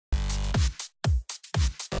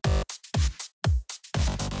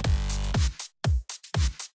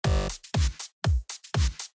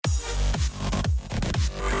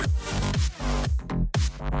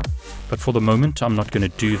But for the moment, I'm not going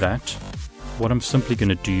to do that. What I'm simply going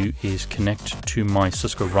to do is connect to my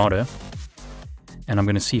Cisco router, and I'm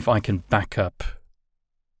going to see if I can back up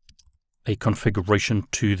a configuration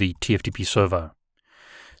to the TFTP server.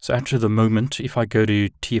 So at the moment, if I go to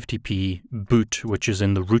tftp boot, which is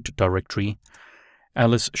in the root directory,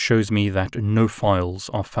 Alice shows me that no files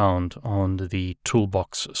are found on the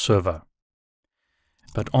toolbox server.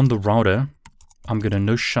 But on the router, I'm going to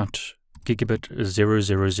no shut gigabit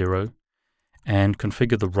 000 and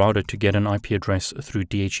configure the router to get an IP address through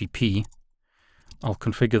DHCP. I'll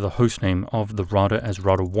configure the hostname of the router as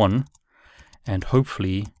router1, and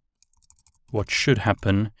hopefully what should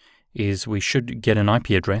happen is we should get an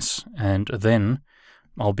IP address, and then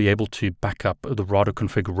I'll be able to back up the router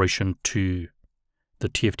configuration to the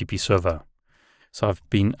TFTP server. So I've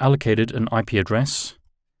been allocated an IP address.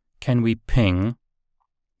 Can we ping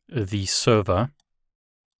the server?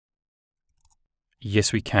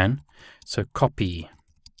 Yes, we can. So copy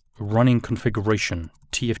running configuration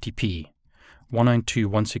TFTP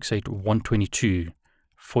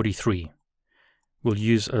 192.168.122.43. We'll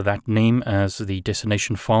use that name as the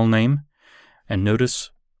destination file name, and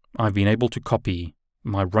notice I've been able to copy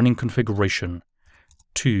my running configuration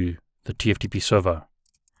to the TFTP server.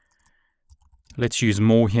 Let's use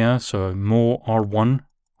more here, so more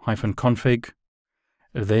r1-config.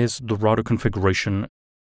 There's the router configuration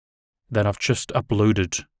that I've just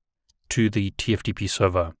uploaded to the TFTP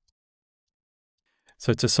server.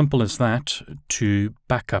 So it's as simple as that to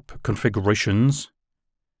back up configurations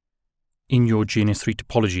in your GNS3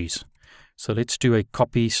 topologies. So let's do a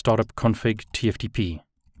copy startup config TFTP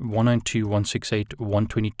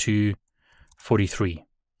 192.168.122.43.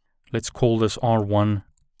 Let's call this r1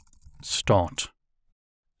 start.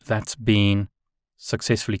 That's been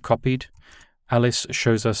successfully copied. Alice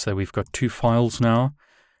shows us that we've got two files now.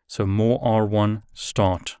 So more r1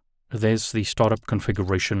 start. There's the startup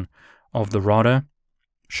configuration of the router.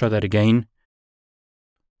 Show that again.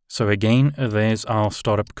 So again, there's our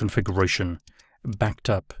startup configuration backed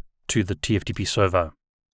up to the TFTP server.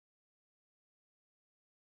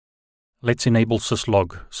 Let's enable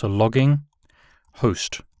syslog. So logging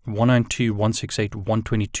host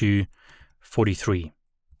 192.168.122.43.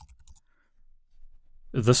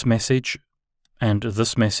 This message and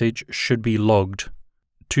this message should be logged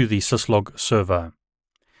to the syslog server.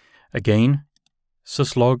 Again,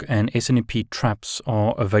 syslog and snmp traps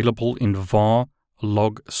are available in var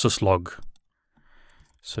log syslog.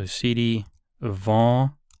 So cd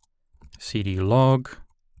var cd log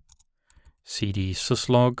cd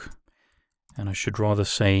syslog, and I should rather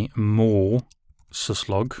say more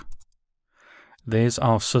syslog. There's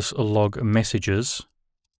our syslog messages,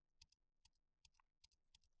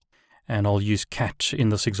 and I'll use cat in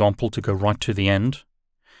this example to go right to the end.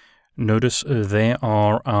 Notice there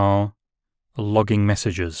are our logging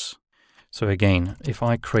messages. So again, if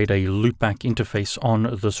I create a loopback interface on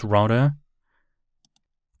this router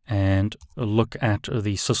and look at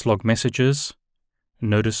the syslog messages,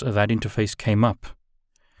 notice that interface came up.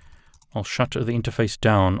 I'll shut the interface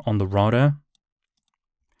down on the router.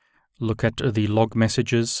 Look at the log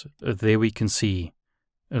messages. There we can see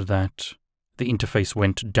that the interface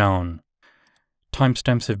went down.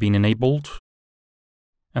 Timestamps have been enabled,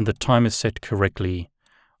 and the time is set correctly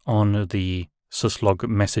on the syslog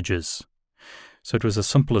messages. So it was as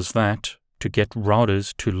simple as that to get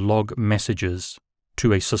routers to log messages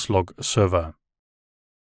to a syslog server.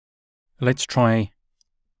 Let's try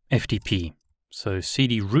FTP. So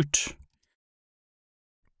cd root.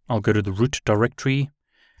 I'll go to the root directory.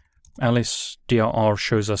 Alice dir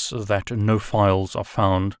shows us that no files are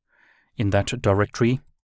found in that directory.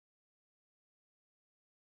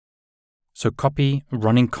 So copy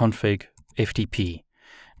running config FTP.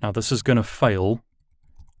 Now this is going to fail,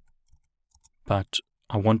 but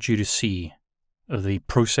I want you to see the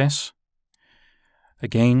process.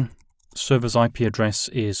 Again, server's IP address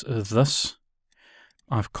is this.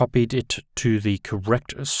 I've copied it to the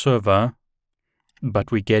correct server,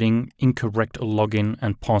 but we're getting incorrect login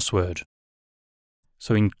and password.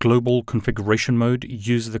 So in global configuration mode,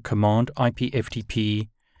 use the command ipftp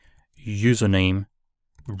username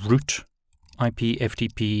root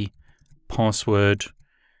ipftp password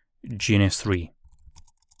GNS3.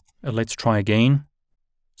 Let's try again.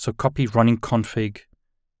 So copy running config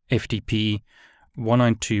FTP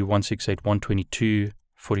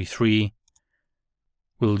 192.168.122.43.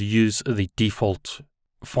 We'll use the default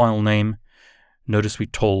file name. Notice we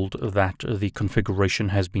told that the configuration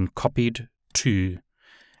has been copied to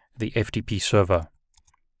the FTP server.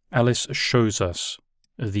 Alice shows us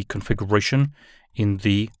the configuration in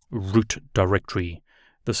the root directory.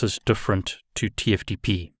 This is different to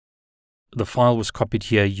TFTP. the file was copied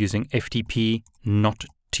here using FTP, not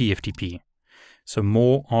TFTP. So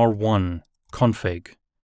more R1 config.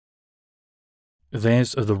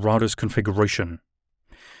 There's the router's configuration.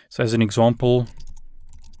 So as an example,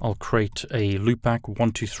 I'll create a loopback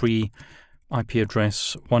 123 IP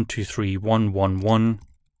address 123.111.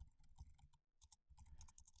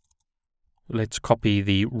 Let's copy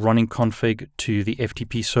the running config to the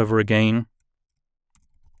FTP server again.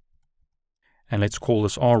 And let's call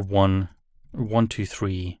this R1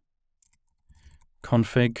 123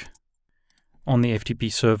 config. On the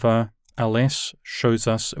FTP server, ls shows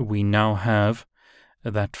us we now have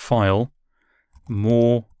that file,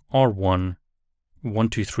 more R1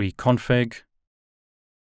 123 config.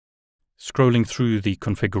 Scrolling through the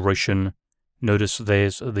configuration, notice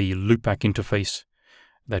there's the loopback interface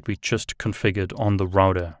that we just configured on the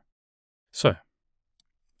router. So,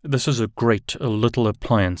 this is a great little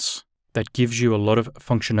appliance that gives you a lot of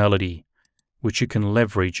functionality which you can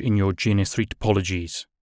leverage in your GNS3 topologies.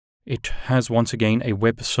 It has once again a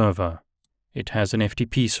web server. It has an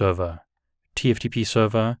FTP server, TFTP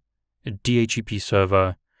server, a DHCP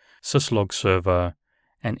server, syslog server,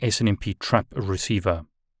 and snmptrapd receiver.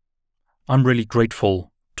 I'm really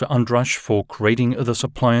grateful to Andras for creating this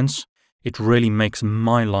appliance. It really makes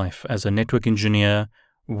my life as a network engineer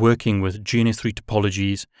working with GNS3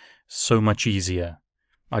 topologies so much easier.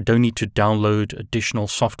 I don't need to download additional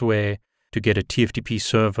software to get a TFTP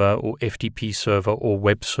server or FTP server or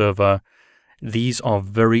web server. These are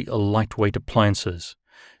very lightweight appliances.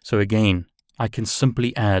 So again, I can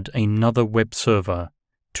simply add another web server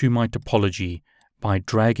to my topology by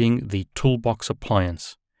dragging the Toolbox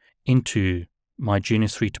appliance into my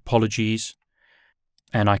GNS3 topologies,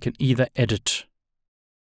 and I can either edit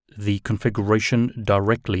the configuration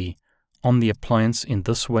directly on the appliance in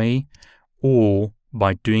this way, or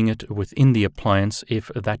by doing it within the appliance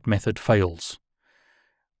if that method fails.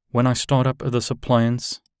 When I start up this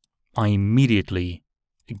appliance, I immediately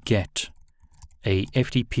get a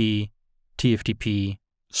FTP, TFTP,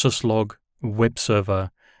 syslog, web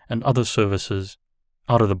server, and other services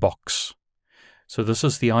out of the box. So this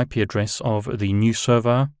is the IP address of the new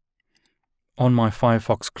server. On my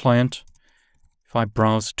Firefox client, if I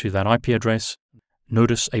browse to that IP address,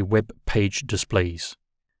 notice a web page displays.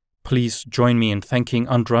 Please join me in thanking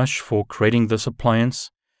Andras for creating this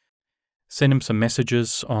appliance. Send him some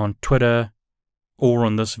messages on Twitter or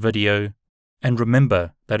on this video. And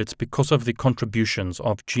remember that it's because of the contributions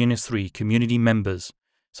of GNS3 community members,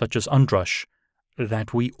 such as Andras,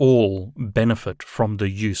 that we all benefit from the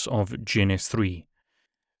use of GNS3.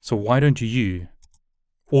 So why don't you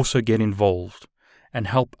also get involved and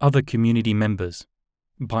help other community members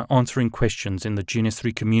by answering questions in the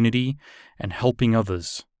GNS3 community and helping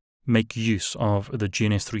others make use of the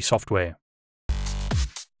GNS3 software?